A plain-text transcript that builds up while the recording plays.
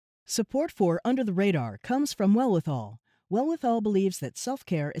Support for Under the Radar comes from Wellwithal. Wellwithal believes that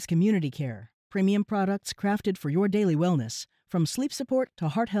self-care is community care. Premium products crafted for your daily wellness, from sleep support to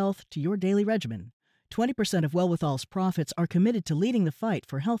heart health to your daily regimen. 20% of Wellwithal's profits are committed to leading the fight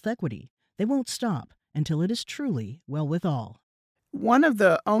for health equity. They won't stop until it is truly well with all. One of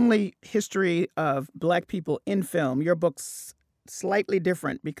the only history of Black people in film, your book's slightly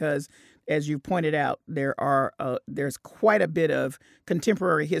different because, as you pointed out, there's quite a bit of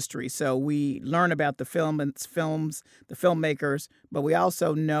contemporary history. So we learn about the films, the filmmakers, but we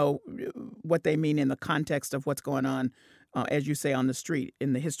also know what they mean in the context of what's going on, as you say, on the street,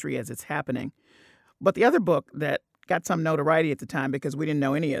 in the history as it's happening. But the other book that got some notoriety at the time because we didn't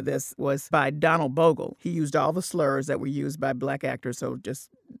know any of this was by Donald Bogle. He used all the slurs that were used by Black actors. So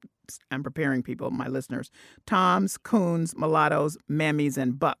I'm preparing people, my listeners. Toms, Coons, Mulattoes, Mammies,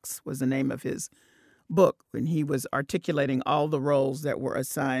 and Bucks was the name of his book when he was articulating all the roles that were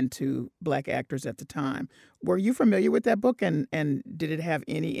assigned to Black actors at the time. Were you familiar with that book and did it have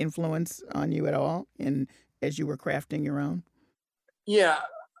any influence on you at all as you were crafting your own? Yeah,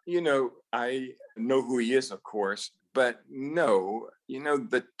 I know who he is, of course, but no,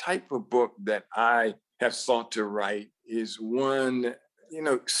 the type of book that I have sought to write is one,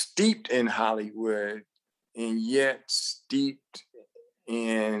 steeped in Hollywood and yet steeped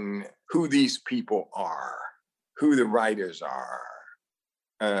in who these people are, who the writers are,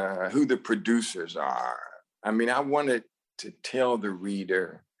 who the producers are. I mean, I wanted to tell the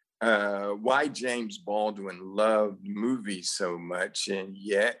reader why James Baldwin loved movies so much, and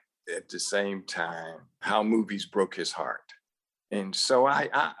yet at the same time, how movies broke his heart. And so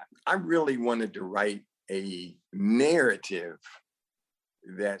I really wanted to write a narrative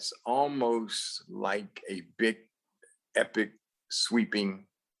that's almost like a big, epic, sweeping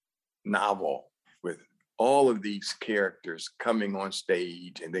novel with all of these characters coming on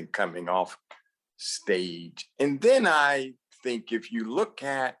stage and then coming off stage. And then I think if you look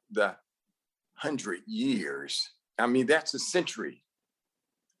at the 100 years, I mean, that's a century.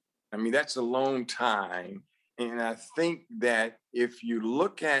 I mean, that's a long time. And I think that if you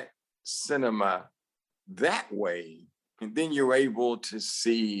look at cinema that way, and then you're able to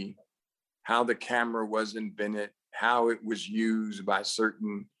see how the camera was invented, how it was used by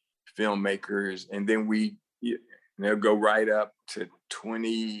certain filmmakers, and then we go right up to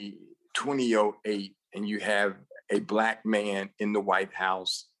 2008, and you have a Black man in the White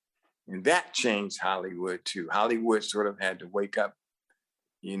House. And that changed Hollywood too. Hollywood sort of had to wake up,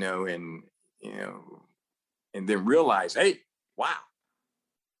 and then realize, hey, wow,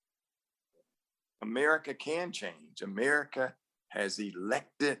 America can change. America has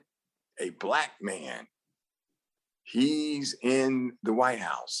elected a Black man. He's in the White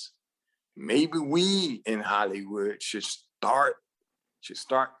House. Maybe we in Hollywood should start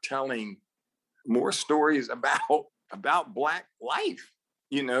telling more stories about Black life.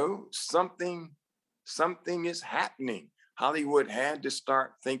 Something is happening. Hollywood had to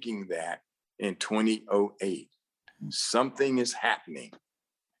start thinking that in 2008. Something is happening,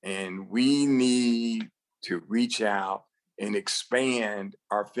 and we need to reach out and expand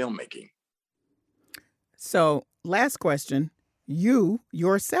our filmmaking. So, last question. You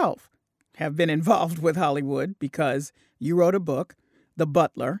yourself have been involved with Hollywood because you wrote a book, The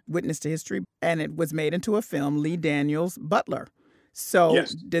Butler, Witness to History, and it was made into a film, Lee Daniels' Butler. So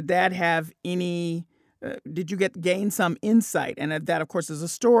yes. Did that have any, did you gain some insight? And that, of course, is a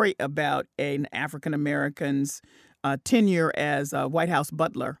story about an African-American's tenure as a White House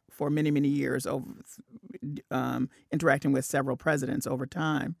butler for many, many years, interacting with several presidents over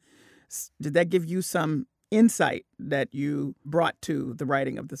time. Did that give you some insight that you brought to the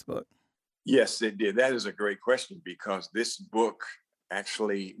writing of this book? Yes, it did. That is a great question because this book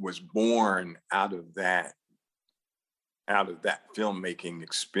actually was born out of that filmmaking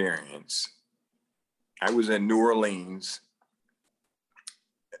experience. I was in New Orleans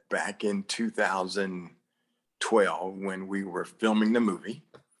back in 2012 when we were filming the movie,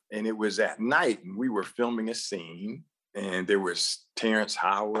 and it was at night, and we were filming a scene, and there was Terrence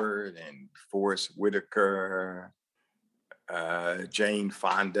Howard and Forrest Whitaker, Jane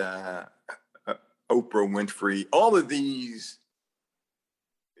Fonda, Oprah Winfrey, all of these,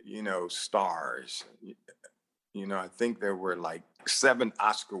 stars. I think there were like 7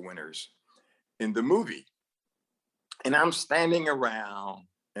 Oscar winners in the movie. And I'm standing around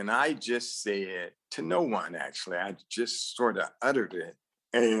and I just said to no one, actually, I just sort of uttered it.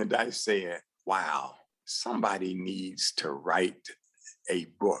 And I said, wow, somebody needs to write a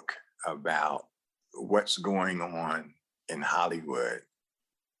book about what's going on in Hollywood.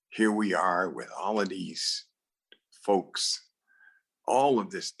 Here we are with all of these folks all of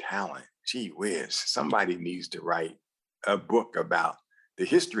this talent. Gee whiz, somebody needs to write a book about the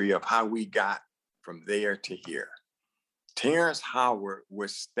history of how we got from there to here. Terrence Howard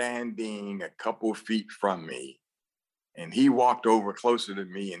was standing a couple feet from me, and he walked over closer to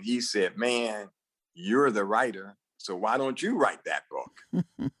me and he said, "Man, you're the writer, so why don't you write that book?"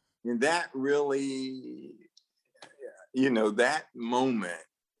 And that really, that moment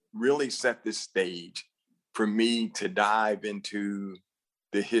really set the stage for me to dive into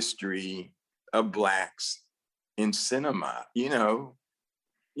the history of Blacks in cinema.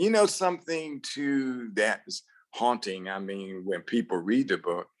 Something too that's haunting. I mean, when people read the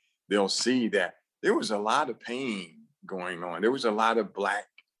book, they'll see that there was a lot of pain going on. There was a lot of black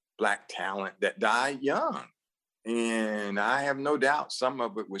talent that died young. And I have no doubt some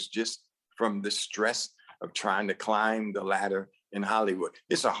of it was just from the stress of trying to climb the ladder in Hollywood.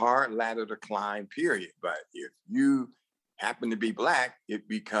 It's a hard ladder to climb, period. But if you happen to be Black, it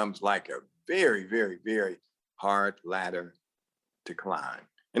becomes like a very, very, very hard ladder to climb.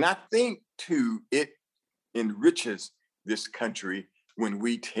 And I think, too, it enriches this country when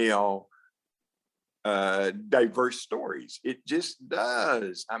we tell diverse stories. It just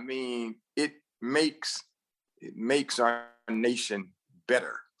does. I mean, it makes our nation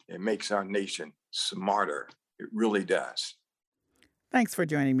better. It makes our nation smarter. It really does. Thanks for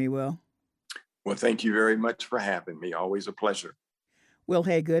joining me, Will. Well, thank you very much for having me. Always a pleasure. Will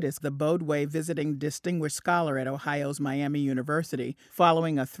Haygood is the Bodway Visiting Distinguished Scholar at Ohio's Miami University,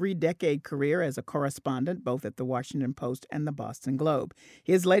 following a 3-decade career as a correspondent both at the Washington Post and the Boston Globe.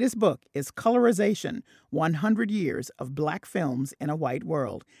 His latest book is Colorization: 100 Years of Black Films in a White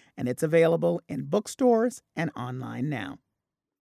World, and it's available in bookstores and online now.